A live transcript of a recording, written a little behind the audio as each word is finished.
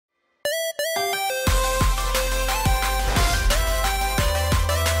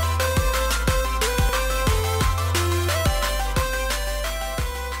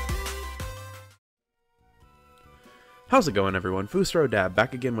How's it going, everyone? FusroDab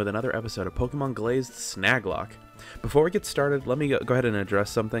back again with another episode of Pokémon Glazed Snaglocke. Before we get started, let me go ahead and address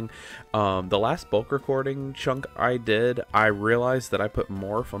something. The last bulk recording chunk I did, I realized that I put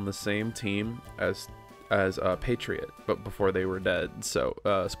Morph on the same team as Patriot, but before they were dead, so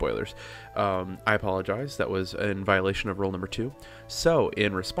spoilers. I apologize, that was in violation of rule number 2. So,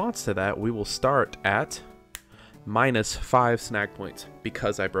 in response to that, we will start at -5 snag points,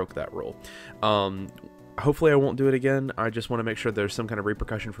 because I broke that rule. Hopefully I won't do it again. I just want to make sure there's some kind of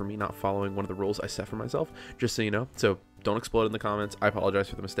repercussion for me not following one of the rules I set for myself, just so you know. So don't explode in the comments. I apologize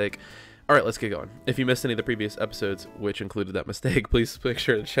for the mistake. Alright, let's get going. If you missed any of the previous episodes, which included that mistake, please make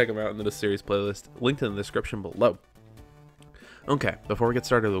sure to check them out in the series playlist, linked in the description below. Okay, before we get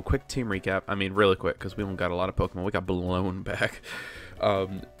started, a little quick team recap. I mean, really quick, because we only got a lot of Pokemon. We got blown back.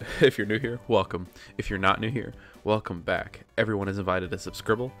 If you're new here, welcome. If you're not new here, welcome back. Everyone is invited to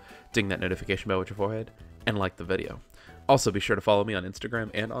subscribe, ding that notification bell with your forehead, and like the video. Also, be sure to follow me on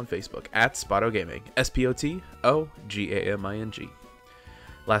Instagram and on Facebook at SpotOGaming, SPOTOGAMING.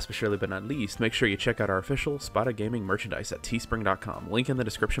 Last but surely but not least, make sure you check out our official SpotOGaming merchandise at teespring.com. Link in the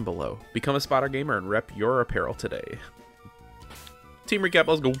description below. Become a SpotOGamer and rep your apparel today. Team recap,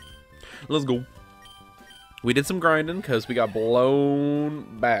 let's go. Let's go. We did some grinding because we got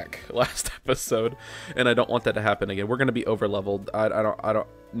blown back last episode, and I don't want that to happen again. We're gonna be over leveled. I don't.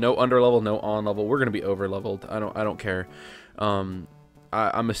 No under level, no on level. We're gonna be over leveled. I don't care. I'm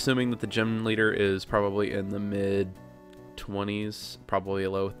assuming that the gym leader is probably in the mid 20s, probably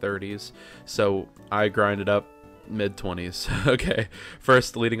low 30s. So I grinded up mid 20s. Okay,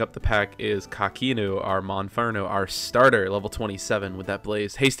 first leading up the pack is Kakinu, our Monferno, our starter, level 27 with that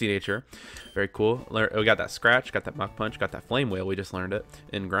Blaze hasty nature. Very cool. We got that Scratch, got that Muck Punch, got that Flame Whale, we just learned it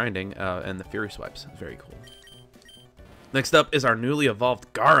in grinding, and the Fury Swipes. Very cool. Next up is our newly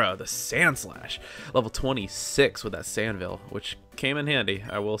evolved Gara, the Sand Slash, level 26 with that Sandville, which came in handy,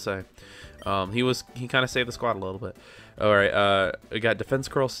 I will say. He kind of saved the squad a little bit. Alright, we got Defense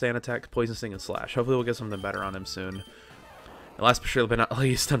Curl, Stand Attack, Poison Sting, and Slash. Hopefully we'll get something better on him soon. And last but surely but not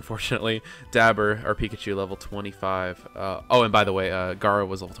least, unfortunately, Dabber, our Pikachu, level 25. Oh, and by the way, Gara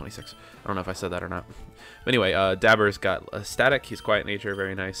was level 26. I don't know if I said that or not. But anyway, Dabber's got a Static, he's Quiet Nature,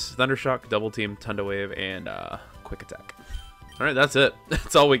 very nice. Thundershock, Double Team, Thunder Wave, and Quick Attack. Alright, that's it.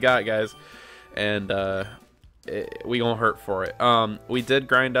 That's all we got, guys. And, we gonna hurt for it. We did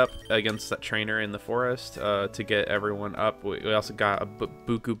grind up against that trainer in the forest to get everyone up. We also got a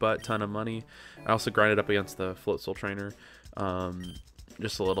buku butt ton of money. I also grinded up against the Float Soul trainer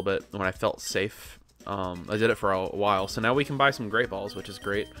just a little bit when I felt safe. I did it for a while, so now we can buy some Great Balls, which is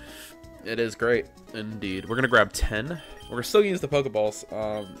great. It is great indeed. We're gonna grab 10. We're still gonna use the Pokeballs,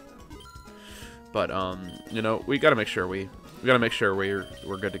 but you know, we gotta make sure we're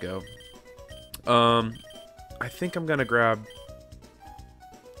good to go. I think I'm gonna grab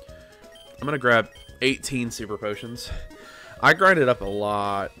 18 super potions. I grinded up a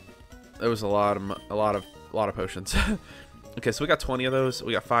lot. There was a lot of potions. Okay, so we got 20 of those.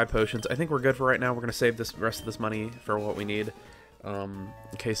 We got 5 potions. I think we're good for right now. We're gonna save this rest of this money for what we need, in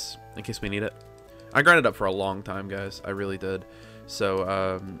case we need it. I grinded up for a long time, guys. I really did.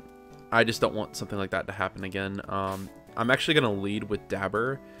 So I just don't want something like that to happen again. I'm actually gonna lead with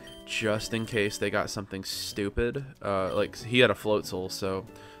Dabber, just in case they got something stupid. Like, he had a Float Soul, so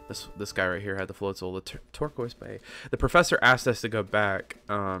this guy right here had the Float Soul, the Turquoise Bay. The professor asked us to go back,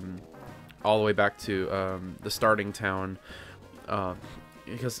 all the way back to the starting town,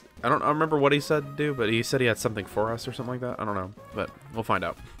 because I don't remember what he said to do, but he said he had something for us or something like that. I don't know, but we'll find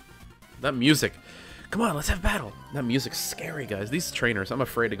out. That music, come on, let's have battle. That music's scary, guys. These trainers, I'm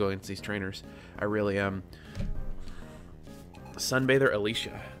afraid to go against these trainers. I really am. Sunbather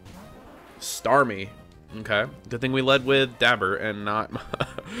Alicia. Starmie. Okay. Good thing we led with Dabber and not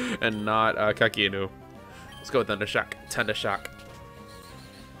Kakinu. Let's go with Thundershock. Thundershock.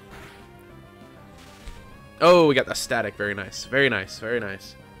 Oh, we got the Static. Very nice. Very nice. Very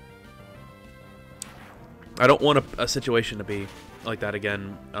nice. I don't want a situation to be like that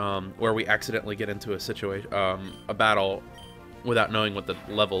again, where we accidentally get into a situation, a battle, without knowing what the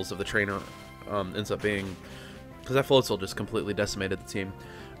levels of the trainer ends up being, because that Float Soul just completely decimated the team.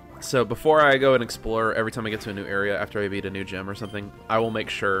 So before I go and explore, every time I get to a new area after I beat a new gym or something, I will make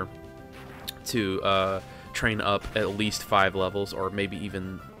sure to train up at least 5 levels, or maybe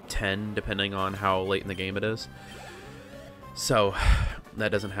even 10, depending on how late in the game it is. So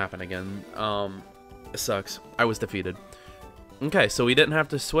that doesn't happen again. It sucks. I was defeated. Okay, so we didn't have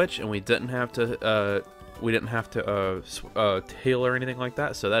to switch, and we didn't have to heal or anything like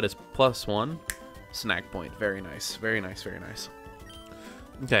that. So that is +1 snag point. Very nice, very nice, very nice.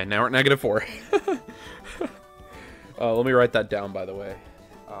 Okay, now we're at -4. Let me write that down, by the way.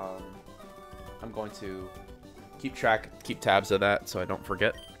 I'm going to keep tabs of that so I don't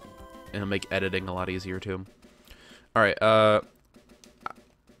forget, and it'll make editing a lot easier too. All right, I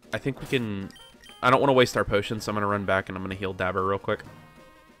think we can. I don't want to waste our potions, so I'm gonna run back and I'm gonna heal Dabber real quick.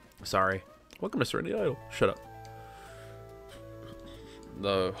 Sorry. Welcome to Serenity Idol. Shut up.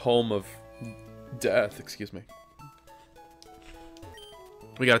 The home of death. Excuse me.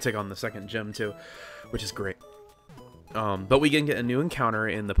 We gotta take on the second gym too, which is great. But we can get a new encounter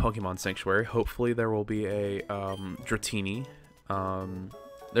in the Pokemon Sanctuary. Hopefully there will be a Dratini.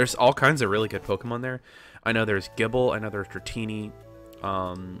 There's all kinds of really good Pokemon there. I know there's Gibble. I know there's Dratini.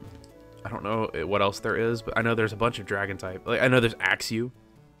 I don't know what else there is, but I know there's a bunch of Dragon type. Like, I know there's Axew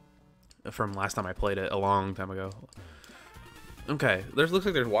from last time I played it a long time ago. Okay, looks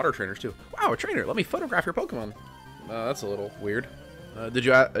like there's water trainers too. Wow, a trainer! Let me photograph your Pokemon. That's a little weird. Did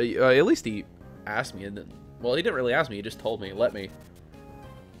you? At least he asked me. Well, he didn't really ask me. He just told me. Let me.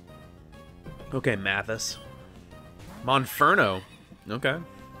 Okay, Mathis. Monferno. Okay.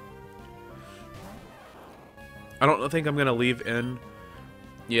 I don't think I'm gonna leave in.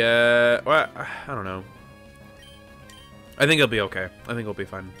 Yeah, well, I don't know. I think it'll be okay. I think it'll be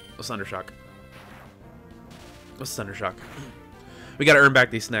fine. Let's Thundershock. Let's Thundershock. We gotta earn back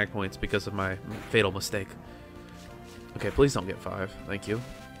these snag points because of my fatal mistake. Okay, please don't get 5. Thank you.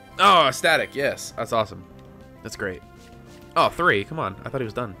 Oh, static. Yes, that's awesome. That's great. Oh, 3. Come on. I thought he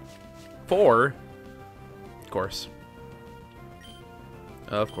was done. 4. Of course.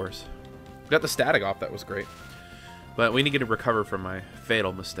 Of course. Got the static off. That was great. But we need to recover from my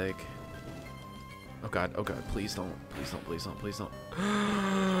fatal mistake. Oh god, please don't, please don't, please don't, please don't.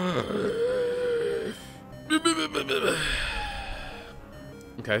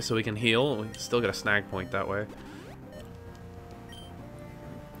 Okay, so we can heal. We still get a snag point that way.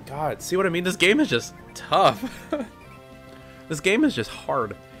 God, see what I mean? This game is just tough. This game is just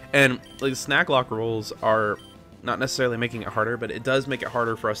hard. And like, Snaglocke rules are not necessarily making it harder, but it does make it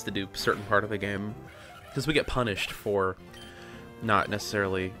harder for us to do a certain part of the game. Because we get punished for not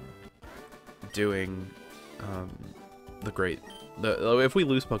necessarily doing if we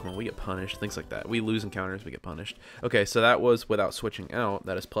lose Pokemon, we get punished. Things like that. We lose encounters, we get punished. Okay, so that was without switching out.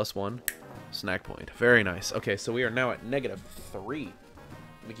 That is +1 snag point. Very nice. Okay, so we are now at -3.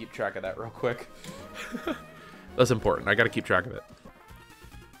 Let me keep track of that real quick. That's important. I got to keep track of it.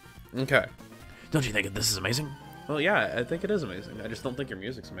 Okay. Don't you think that this is amazing? Well, yeah, I think it is amazing. I just don't think your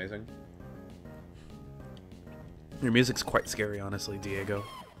music's amazing. Your music's quite scary, honestly, Diego.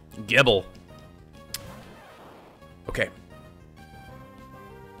 Gibble. Okay.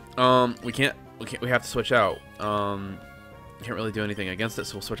 We have to switch out. Can't really do anything against it,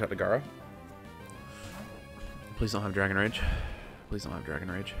 so we'll switch out to Gara. Please don't have Dragon Rage. Please don't have Dragon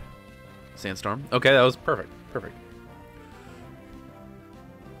Rage. Sandstorm. Okay, that was perfect. Perfect.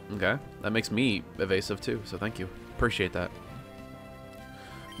 Okay, that makes me evasive too, so thank you. Appreciate that.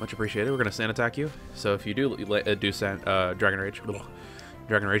 Much appreciated. We're gonna sand attack you. So if you do Dragon Rage,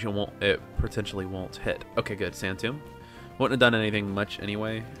 Dragon Rage, it potentially won't hit. Okay, good. Sand Tomb. Wouldn't have done anything much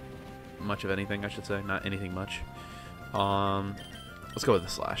anyway. Much of anything, I should say. Not anything much. Let's go with the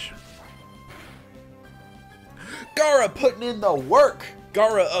Slash. Gara putting in the work.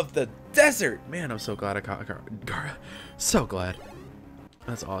 Gara of the desert. Man, I'm so glad I caught Gara. So glad.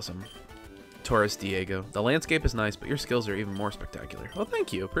 That's awesome. Taurus Diego. The landscape is nice, but your skills are even more spectacular. Well,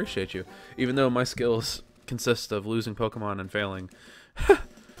 thank you. Appreciate you. Even though my skills consist of losing Pokemon and failing.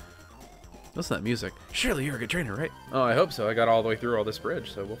 What's that music? Surely you're a good trainer, right? Oh, I hope so. I got all the way through all this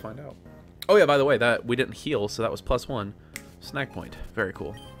bridge, so we'll find out. Oh yeah, by the way, that we didn't heal, so that was +1 snag point. Very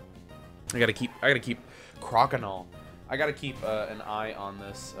cool. I gotta keep Croconal. I gotta keep an eye on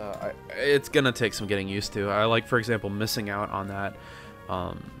this. It's gonna take some getting used to. I like, for example, missing out on that.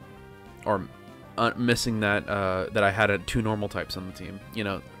 Or missing that that I had 2 normal types on the team. You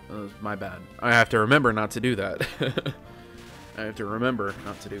know, my bad. I have to remember not to do that. I have to remember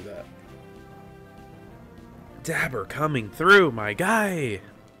not to do that. Dabber coming through, my guy.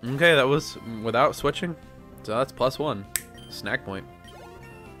 Okay, that was without switching. So that's +1 snag point.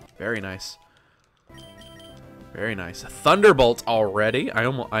 Very nice. Very nice. Thunderbolt already.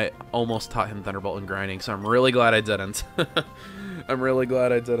 I almost taught him Thunderbolt in grinding, so I'm really glad I didn't. I'm really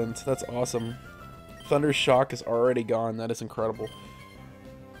glad I didn't. That's awesome. Thunder Shock is already gone. That is incredible.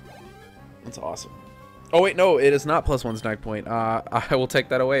 That's awesome. Oh wait, no, it is not +1 snag point. I will take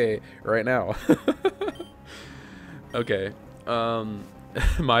that away right now. Okay.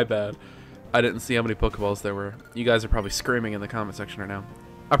 My bad. I didn't see how many Pokeballs there were. You guys are probably screaming in the comment section right now.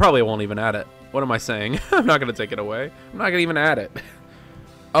 I probably won't even add it. What am I saying? I'm not going to take it away. I'm not going to even add it.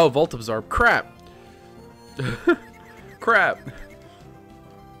 Oh, Volt Absorb. Crap. Crap.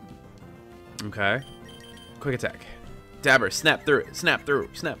 Okay. Quick attack. Dabber. Snap through it. Snap through.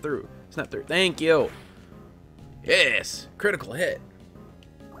 Snap through. Snap through. Thank you. Yes. Critical hit.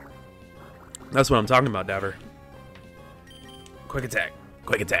 That's what I'm talking about, Dabber. Quick attack.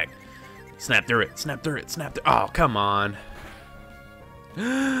 Quick attack. Snap through it. Snap through it. Snap through. Oh, come on.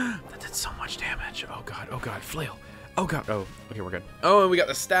 That did so much damage. Oh, God. Oh, God. Flail. Oh, God. Oh, okay, we're good. Oh, and we got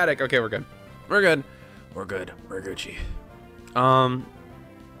the static. Okay, we're good. We're good. We're good. We're Gucci.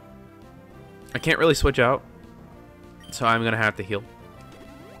 I can't really switch out, so I'm going to have to heal.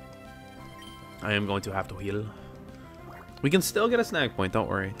 I am going to have to heal. We can still get a snag point. Don't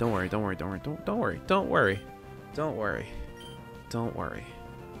worry. Don't worry. Don't worry. Don't worry. Don't worry. Don't worry. Don't worry. Don't worry.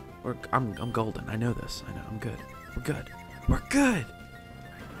 I'm golden. I know this. I know. I'm good. We're good. We're good.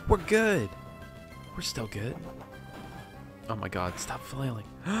 We're good. We're still good. Oh my God! Stop flailing.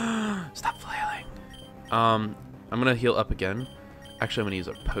 Stop flailing. I'm gonna heal up again. Actually, I'm gonna use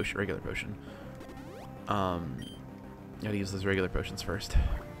a potion, regular potion. Gotta use those regular potions first.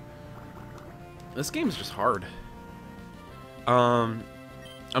 This game is just hard. I'm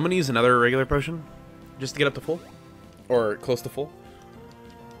gonna use another regular potion just to get up to full, or close to full.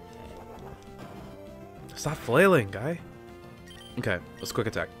 Stop flailing, guy. Okay, let's quick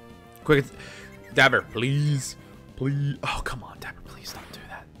attack. Dabber, please. Please. Oh, come on, Dabber, please don't do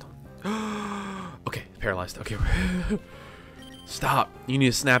that. Don't. Okay, paralyzed. Okay. Stop. You need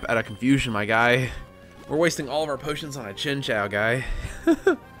to snap out of confusion, my guy. We're wasting all of our potions on a Chin Chow guy.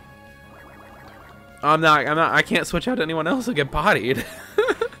 I'm not. I can't switch out to anyone else and get bodied.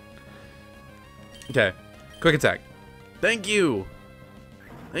 Okay. Quick attack. Thank you.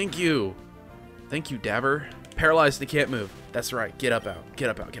 Thank you. Thank you, Dabber. Paralyzed, they can't move. That's right. Get up out. Get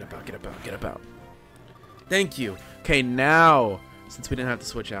up out. Get up out. Get up out. Get up out. Thank you. Okay, now, since we didn't have to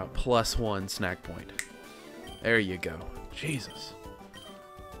switch out, +1 snag point. There you go. Jesus.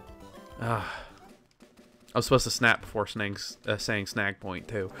 I was supposed to snap before saying snag point,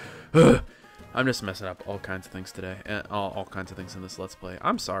 too. I'm just messing up all kinds of things today. And all kinds of things in this Let's Play.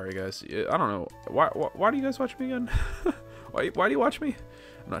 I'm sorry, guys. I don't know. Why do you guys watch me again? Why do you watch me?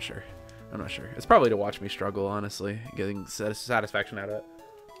 I'm not sure. I'm not sure. It's probably to watch me struggle, honestly. Getting satisfaction out of it.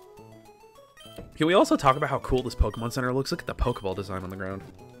 Can we also talk about how cool this Pokemon Center looks? Look at the Pokeball design on the ground.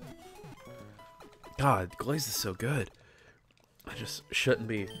 God, Glazed is so good. I just shouldn't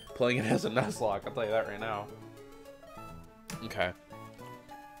be playing it as a Nuzlocke. I'll tell you that right now. Okay.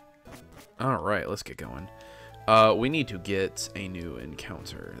 Alright, let's get going. We need to get a new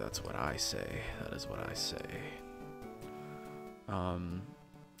encounter. That's what I say. That is what I say. I'm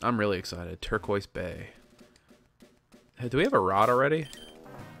really excited. Turquoise Bay. Hey, do we have a rod already?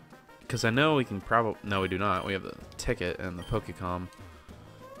 Because I know we can probably... No, we do not. We have the ticket and the Pokecom.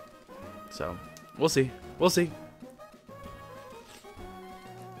 So, we'll see. We'll see.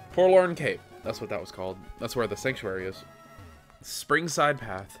 Forlorn Cape. That's what that was called. That's where the sanctuary is. Springside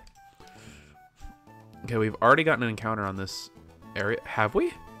Path. Okay, we've already gotten an encounter on this area. Have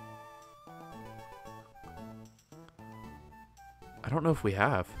we? I don't know if we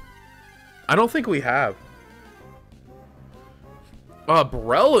have. I don't think we have.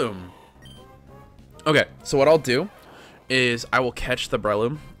 Breloom. Okay, so what I'll do is I will catch the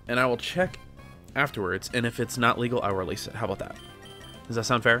Breloom and I will check afterwards, and if it's not legal, I'll release it. How about that? Does that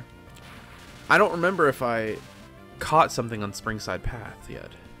sound fair? I don't remember if I caught something on Springside Path yet.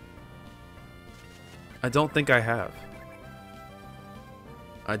 I don't think I have.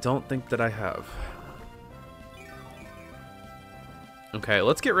 I don't think that I have. Okay,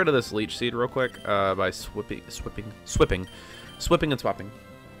 let's get rid of this Leech Seed real quick by swipping and swapping.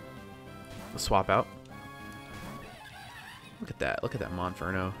 Let's swap out. Look at that. Look at that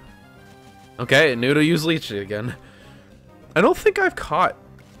Monferno. Okay, new to use Leech Seed again. I don't think I've caught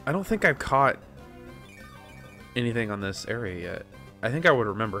anything on this area yet. I think I would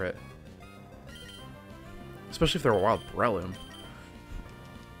remember it. Especially if they're a wild Breloom.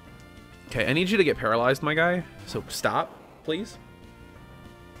 Okay, I need you to get paralyzed, my guy. So stop, please.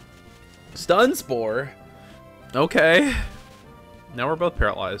 Stun Spore. Okay. Now we're both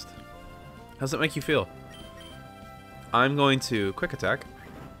paralyzed. How's it make you feel? I'm going to quick attack.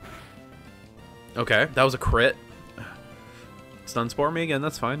 Okay, that was a crit. Stun Spore me again,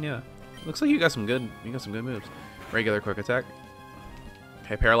 that's fine, yeah. Looks like you got some good moves. Regular quick attack.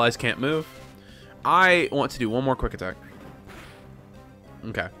 Okay, paralyzed, can't move. I want to do one more quick attack.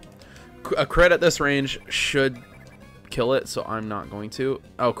 Okay. A crit at this range should kill it, so I'm not going to.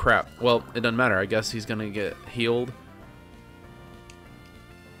 Oh, crap. Well, it doesn't matter. I guess he's going to get healed.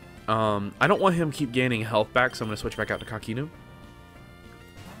 I don't want him keep gaining health back, so I'm going to switch back out to Kakinu.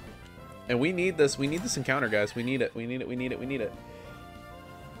 And we need this. We need this encounter, guys. We need it. We need it. We need it. We need it.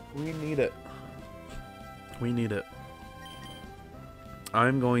 We need it. We need it.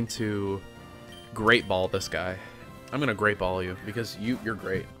 I'm going to Great Ball this guy. I'm going to Great Ball you because you're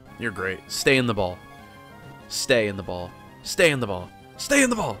great. You're great. Stay in the ball. Stay in the ball. Stay in the ball. Stay in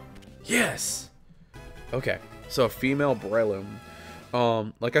the ball. Yes. Okay. So a female Breloom.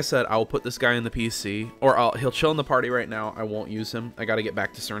 Like I said, I will put this guy in the PC, or he'll chill in the party right now. I won't use him. I got to get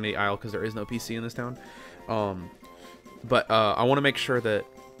back to Serenity Isle because there is no PC in this town. But I want to make sure that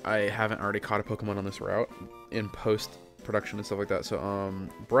I haven't already caught a Pokemon on this route in post-production and stuff like that. So,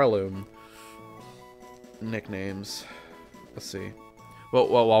 Breloom. Nicknames. Let's see. Well,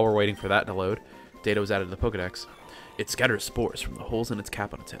 while we're waiting for that to load, data was added to the Pokedex. It scatters spores from the holes in its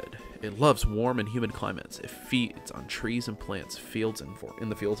cap on its head. It loves warm and humid climates. It feeds on trees and plants, in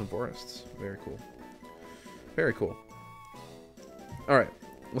the fields and forests. Very cool. Very cool. All right,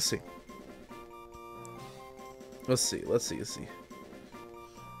 let's see. Let's see. Let's see. Let's see.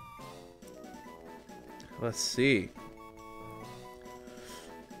 Let's see.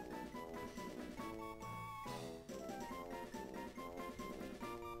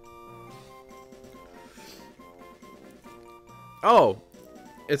 Oh,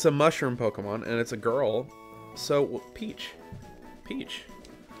 it's a mushroom Pokemon, and it's a girl. So, Peach. Peach.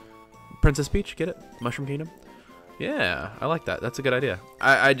 Princess Peach, get it? Mushroom Kingdom? Yeah, I like that. That's a good idea.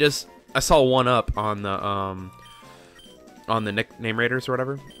 I saw one up on the nickname raiders or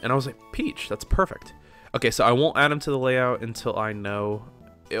whatever, and I was like, Peach, that's perfect. Okay, so I won't add him to the layout until I know.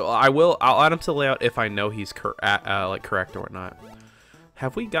 I'll add him to the layout if I know he's like correct or not.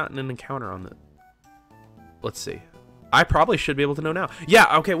 Have we gotten an encounter on the? Let's see. I probably should be able to know now.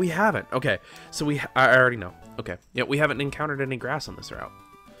 Yeah, okay, we haven't. Okay, so I already know. Okay, yeah, we haven't encountered any grass on this route.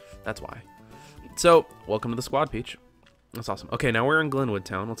 That's why. So, welcome to the squad, Peach. That's awesome. Okay, now we're in Glenwood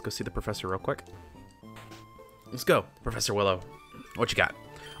Town. Let's go see the professor real quick. Let's go, Professor Willow. What you got?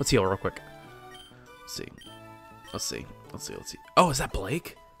 Let's heal real quick. Let's see. Let's see. Let's see. Let's see. Oh, is that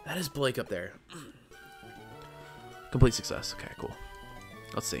Blake? That is Blake up there. Complete success. Okay, cool.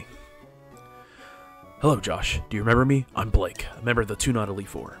 Let's see. Hello, Josh. Do you remember me? I'm Blake, a member of the Two Knot Elite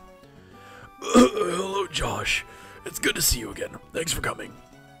Four. Hello, Josh. It's good to see you again. Thanks for coming.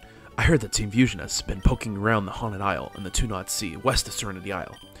 I heard that Team Fusion has been poking around the Haunted Isle in the Two Knot Sea west of Serenity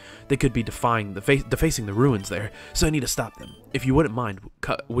Isle. They could be defacing the ruins there, so I need to stop them. If you wouldn't mind,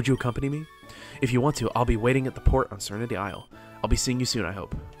 would you accompany me? If you want to, I'll be waiting at the port on Serenity Isle. I'll be seeing you soon, I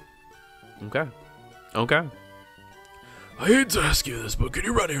hope. Okay. Okay. I hate to ask you this, but can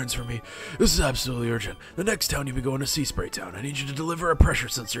you run errands for me? This is absolutely urgent. The next town you'll be going to Sea Spray Town. I need you to deliver a pressure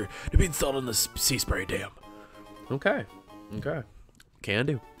sensor to be installed in the Sea Spray Dam. Okay. Okay. Can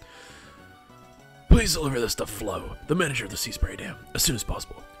do. Please deliver this to Flo, the manager of the Sea Spray Dam, as soon as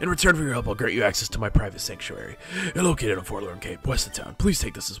possible. In return for your help, I'll grant you access to my private sanctuary, located on Forlorn Cape, west of town. Please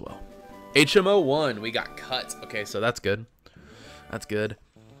take this as well. HMO 1, we got cut. Okay, so that's good. That's good.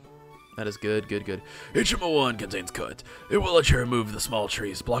 That is good, good, good. HMO 1 contains cut. It will let you remove the small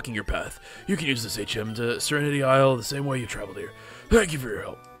trees blocking your path. You can use this HM to Serenity Isle the same way you traveled here. Thank you for your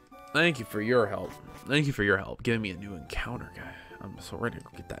help. Thank you for your help. Thank you for your help. Giving me a new encounter, guy. I'm so ready to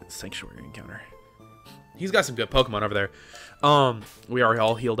get that sanctuary encounter. He's got some good Pokemon over there. We are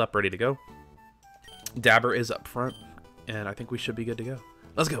all healed up, ready to go. Dabber is up front, and I think we should be good to go.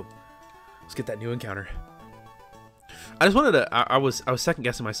 Let's go. Let's get that new encounter. I just wanted to. I was second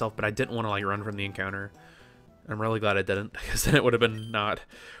guessing myself, but I didn't want to like run from the encounter. I'm really glad I didn't, because then it would have been not.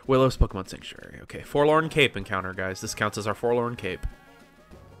 Willow's Pokemon Sanctuary. Okay, Forlorn Cape encounter, guys. This counts as our Forlorn Cape.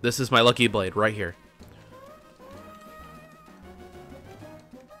 This is my lucky blade right here.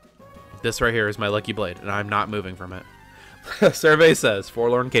 This right here is my lucky blade, and I'm not moving from it. Survey says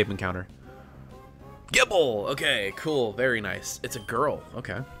Forlorn Cape encounter. Gibble. Okay, cool. Very nice. It's a girl.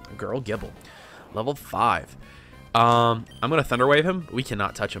 Okay, a girl Gibble. Level 5. I'm gonna Thunder Wave him. We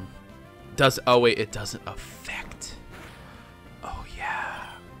cannot touch him. Oh wait, it doesn't affect. Oh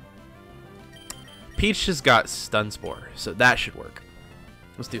yeah. Peach has got Stun Spore, so that should work.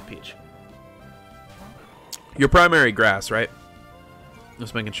 Let's do Peach. Your primary grass, right?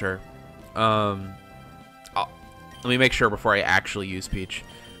 Just making sure. Let me make sure before I actually use Peach.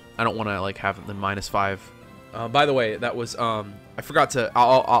 I don't want to like have the -5. By the way, that was I forgot to.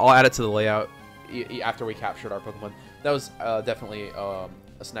 I'll add it to the layout after we captured our Pokemon. That was definitely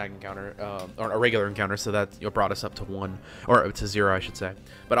a snag encounter, or a regular encounter, so that brought us up to 1, or to 0, I should say.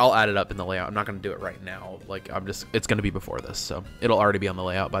 But I'll add it up in the layout. I'm not going to do it right now. Like, it's going to be before this, so it'll already be on the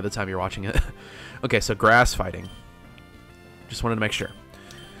layout by the time you're watching it. Okay, so grass fighting. Just wanted to make sure.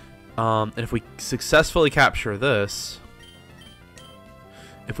 And if we successfully capture this,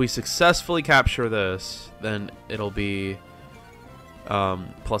 then it'll be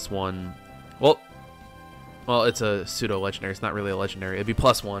 +1. Well, it's a pseudo-legendary. It's not really a legendary. It'd be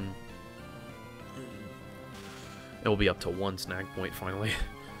 +1. It will be up to 1 snag point, finally.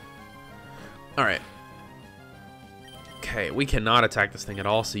 Alright. Okay, we cannot attack this thing at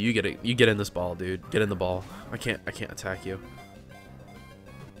all, so you get it. You get in this ball, dude. Get in the ball. I can't attack you.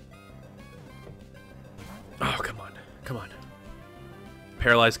 Oh, come on. Come on.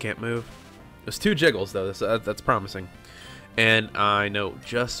 Paralyzed, can't move. There's 2 jiggles, though. That's promising. And I know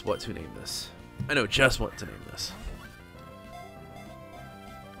just what to name this.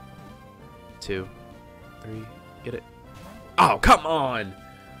 2, 3, get it. Oh, come on!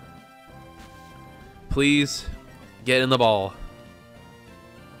 Please get in the ball.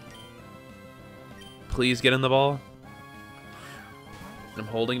 Please get in the ball. I'm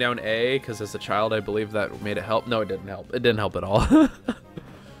holding down A because as a child I believe that made it help. No, it didn't help. It didn't help at all.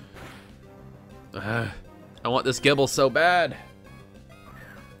 I want this Gibble so bad.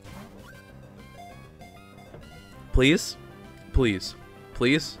 Please, please,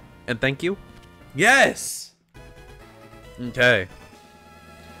 please, and thank you. Yes! Okay.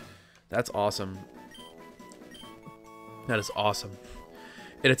 That's awesome. That is awesome.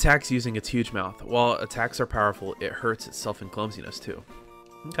 It attacks using its huge mouth. While attacks are powerful, it hurts itself in clumsiness too.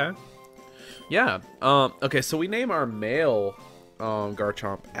 Okay. Yeah. Okay, so we name our male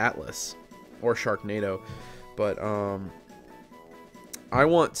Garchomp Atlas or Sharknado, but I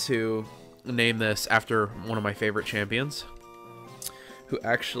want to name this after one of my favorite champions who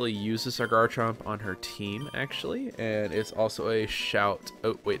actually uses our Garchomp on her team, actually, and it's also a shout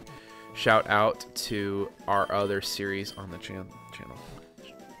out to our other series on the channel.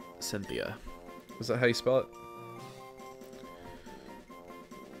 Cynthia. Is that how you spell it?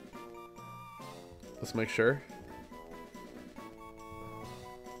 Let's make sure.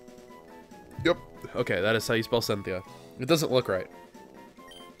 Yep. Okay, that is how you spell Cynthia. It doesn't look right.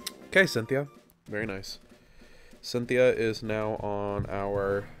 Okay, Cynthia. Very nice. Cynthia is now on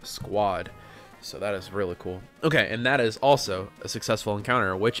our squad, so that is really cool. Okay, and that is also a successful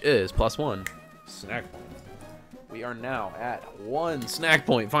encounter, which is +1 snag point. We are now at 1 snag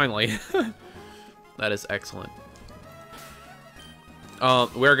point, finally. That is excellent.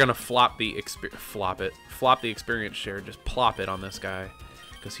 We're gonna flop the experience share. Just plop it on this guy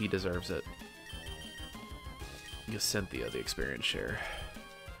because he deserves it. Give Cynthia the experience share.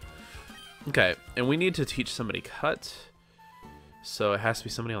 Okay, and we need to teach somebody cut, so it has to be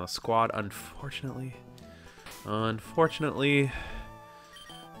somebody on the squad. Unfortunately, I'll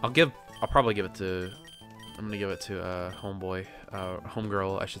probably give it to. I'm gonna give it to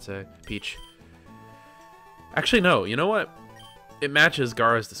homegirl, I should say, Peach. Actually, no. You know what? It matches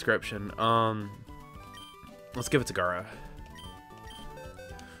Gara's description. Let's give it to Gara.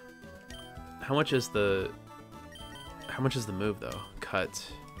 How much is the move though?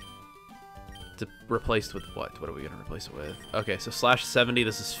 Cut. Replaced with what? What are we gonna replace it with? Okay, so /70.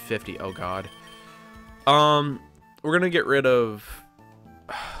 This is 50. Oh god. We're gonna get rid of.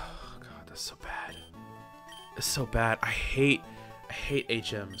 Oh god, that's so bad. It's so bad. I hate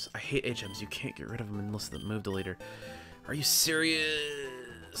HMs. I hate HMs. You can't get rid of them unless the move deleter. Are you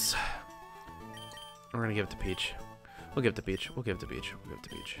serious? We're gonna give it to Peach. We'll give it to Peach. We'll give it to Peach. We'll give it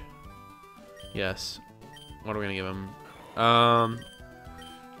to Peach. Yes. What are we gonna give him?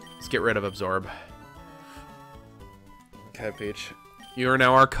 Let's get rid of Absorb. Okay, Peach. You are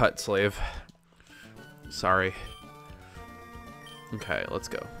now our cut slave. Sorry. Okay, let's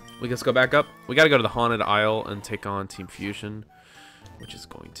go. Let's go back up. We gotta go to the Haunted Isle and take on Team Fusion, which is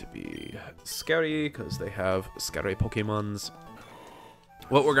going to be scary because they have scary Pokemons.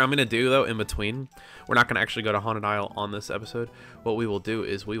 What I'm gonna do though in between, we're not gonna actually go to Haunted Isle on this episode. What we will do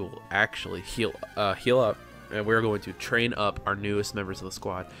is we will actually heal up, and we're going to train up our newest members of the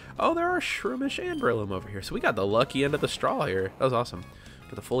squad. Oh, there are Shroomish and Breloom over here, so we got the lucky end of the straw here. That was awesome.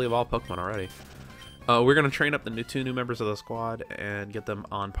 Got the fully evolved Pokemon already. We're gonna train up the two new members of the squad and get them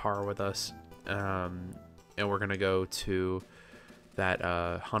on par with us, and we're gonna go to that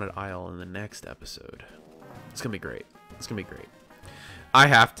Haunted Isle in the next episode. It's gonna be great. It's gonna be great.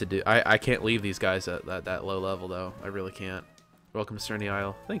 I can't leave these guys at that low level though. I really can't. Welcome to Serenity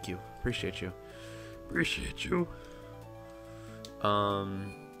Isle. Thank you. Appreciate you. Appreciate you.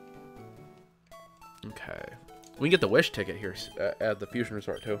 Okay. We can get the Wish ticket here at the Fusion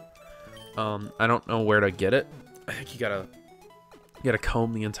Resort too. I don't know where to get it. I think you gotta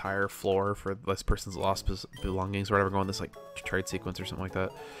comb the entire floor for this person's lost belongings or whatever. Go on this like trade sequence or something like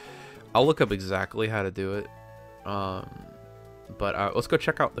that. I'll look up exactly how to do it. But let's go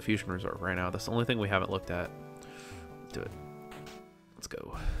check out the Fusion Resort right now. That's the only thing we haven't looked at. Let's do it. Let's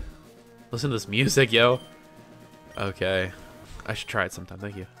go. Listen to this music, yo. Okay. I should try it sometime.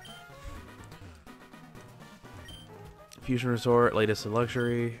 Thank you. Fusion Resort, latest in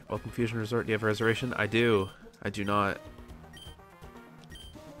luxury. Welcome Fusion Resort. Do you have a reservation? I do. I do not.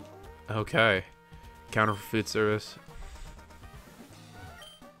 Okay. Counter for food service.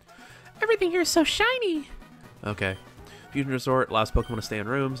 Everything here is so shiny. Okay. Fusion Resort, allows Pokemon to stay in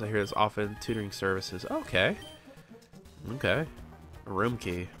rooms. I hear there's often tutoring services. Okay. Okay. A room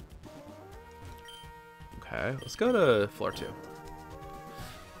key. Okay. Let's go to floor 2.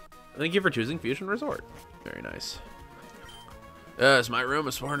 Thank you for choosing Fusion Resort. Very nice. It's my room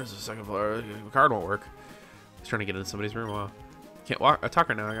as far as the second floor. The card won't work. He's trying to get into somebody's room. Wow. Can't walk. I talk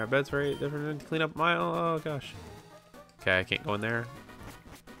right now. I got beds very different to clean up my. Oh gosh. Okay, I can't go in there.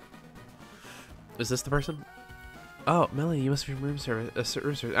 Is this the person? Oh, Melanie, you must be room service.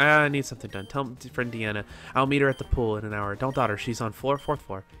 Room service. I need something done. Tell my friend Deanna. I'll meet her at the pool in an hour. Don't doubt her. She's on 4th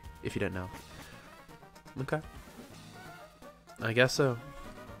floor. If you didn't know. Okay. I guess so.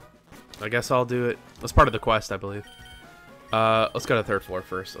 I guess I'll do it. That's part of the quest, I believe. Let's go to the 3rd floor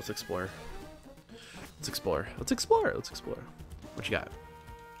first. Let's explore. Let's explore. Let's explore. Let's explore. What you got?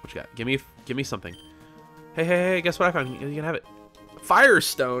 What you got? Give me something. Hey, guess what I found? You can have it.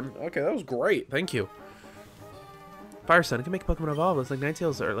 Firestone. Okay, that was great. Thank you. Firestone. It can make Pokemon evolve. It's like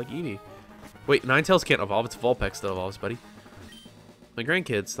Ninetales or like Eevee. Wait, Ninetales can't evolve. It's Vulpix that evolves, buddy. My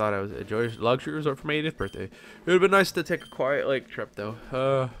grandkids thought I was a joyous luxury resort for my 80th birthday. It would have been nice to take a quiet lake trip,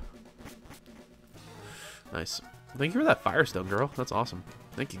 though. Nice. Thank you for that Firestone, girl. That's awesome.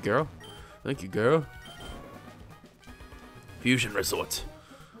 Thank you, girl. Thank you, girl. Fusion Resort.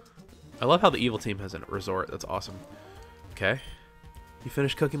 I love how the evil team has a resort. That's awesome. Okay. You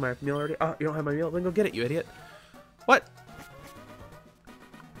finished cooking my meal already? Oh, you don't have my meal? Then go get it, you idiot. What?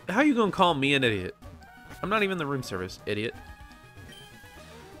 How you gonna call me an idiot? I'm not even the room service, idiot.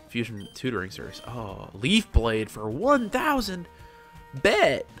 Fusion tutoring service. Oh, Leaf Blade for 1,000.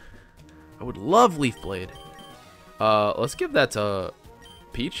 Bet. I would love Leaf Blade. Let's give that to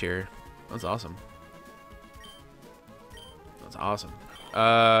Peach here. That's awesome. That's awesome.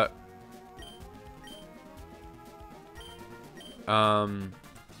 Hang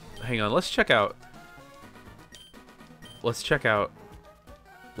on. Let's check out his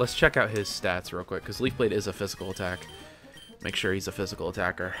stats real quick, because Leaf Blade is a physical attack. Make sure he's a physical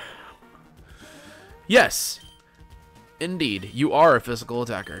attacker. Yes! Indeed, you are a physical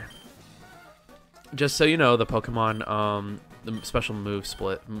attacker. Just so you know, the Pokemon, the special move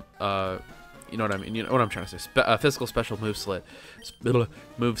split, you know what I mean? You know what I'm trying to say. Physical special move split.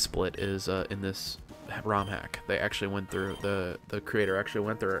 Move split is in this ROM hack. They actually went through, the creator actually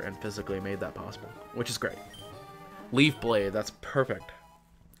went through and physically made that possible, which is great. Leaf Blade, that's perfect.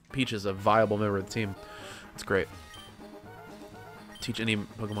 Peach is a viable member of the team. It's great. Teach any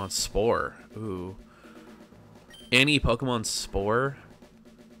Pokemon Spore. Ooh. Any Pokemon Spore?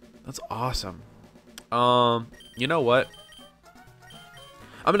 That's awesome. You know what?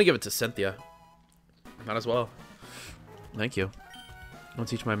 I'm gonna give it to Cynthia. Might as well. Thank you. I'll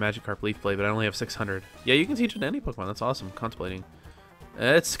teach my Magikarp Leaf Blade, but I only have 600. Yeah, you can teach it to any Pokemon. That's awesome. Contemplating.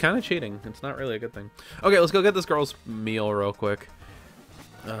 It's kind of cheating. It's not really a good thing. Okay, let's go get this girl's meal real quick.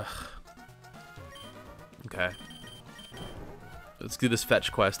 Ugh. Okay. Let's do this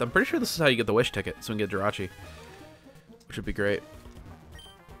fetch quest. I'm pretty sure this is how you get the Wish ticket, so we can get Jirachi. Which would be great.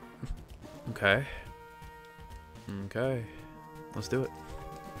 Okay. Okay. Let's do it.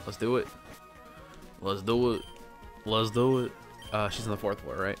 Let's do it. Let's do it. Let's do it. She's on the 4th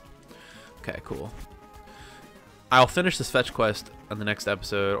floor, right? Okay, cool. I'll finish this fetch quest on the next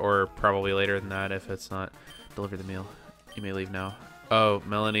episode, or probably later than that if it's not deliver the meal. You may leave now. Oh,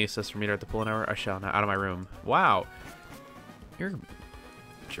 Melanie says for me to at the pool an hour. I shall not. Out of my room. Wow. You're a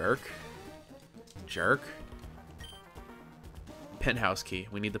jerk. Jerk. Penthouse key.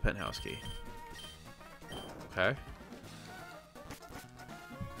 We need the penthouse key. Okay.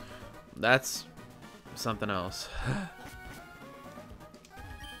 That's something else.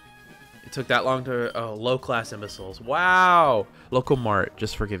 It took that long to... Oh, low-class imbeciles. Wow! Local Mart.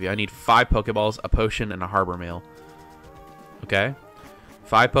 Just forgive you. I need 5 Pokeballs, a potion, and a harbor mail. Okay?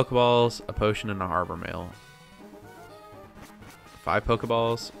 5 Pokeballs, a potion, and a harbor mail. 5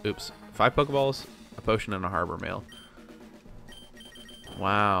 Pokeballs. Oops. 5 Pokeballs, a potion, and a harbor mail.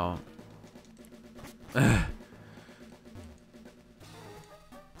 Wow.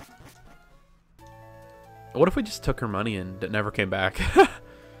 What if we just took her money and it never came back?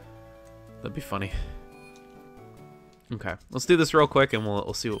 That'd be funny. Okay, let's do this real quick, and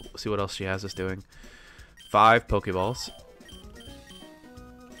we'll see what else she has us doing. 5 Pokeballs.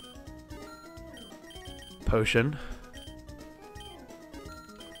 Potion.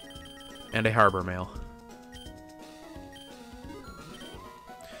 And a Harbor Mail.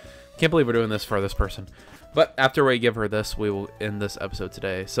 Can't believe we're doing this for this person. But after we give her this, we will end this episode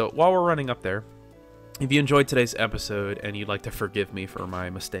today. So while we're running up there, if you enjoyed today's episode and you'd like to forgive me for my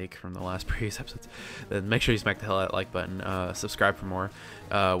mistake from the last previous episodes, then make sure you smack the hell out of that like button. Subscribe for more.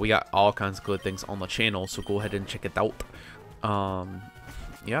 We got all kinds of good things on the channel, so go ahead and check it out.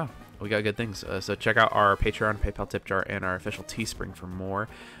 Yeah, we got good things. So check out our Patreon, PayPal tip jar, and our official Teespring for more.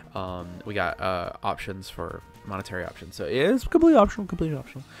 We got options for monetary options, so it is completely optional.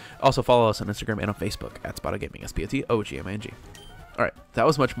 Also follow us on Instagram and on Facebook at Spotted Gaming, SPOTOGMANG. All right, that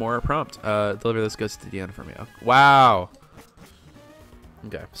was much more prompt. Deliver this goods to the end for me. Wow.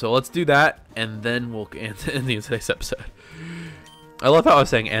 Okay, so let's do that, and then we'll end today's episode. I love how I was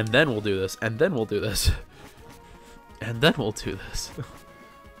saying, and then we'll do this, and then we'll do this, and then we'll do this.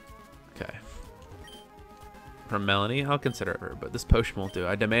 Okay. From Melanie, I'll consider her, but this potion won't do.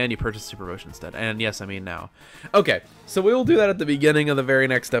 I demand you purchase Super Potion instead. And yes, I mean now. Okay, so we will do that at the beginning of the very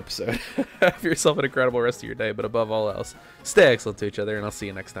next episode. Have yourself an incredible rest of your day, but above all else, stay excellent to each other, and I'll see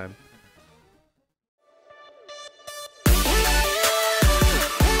you next time.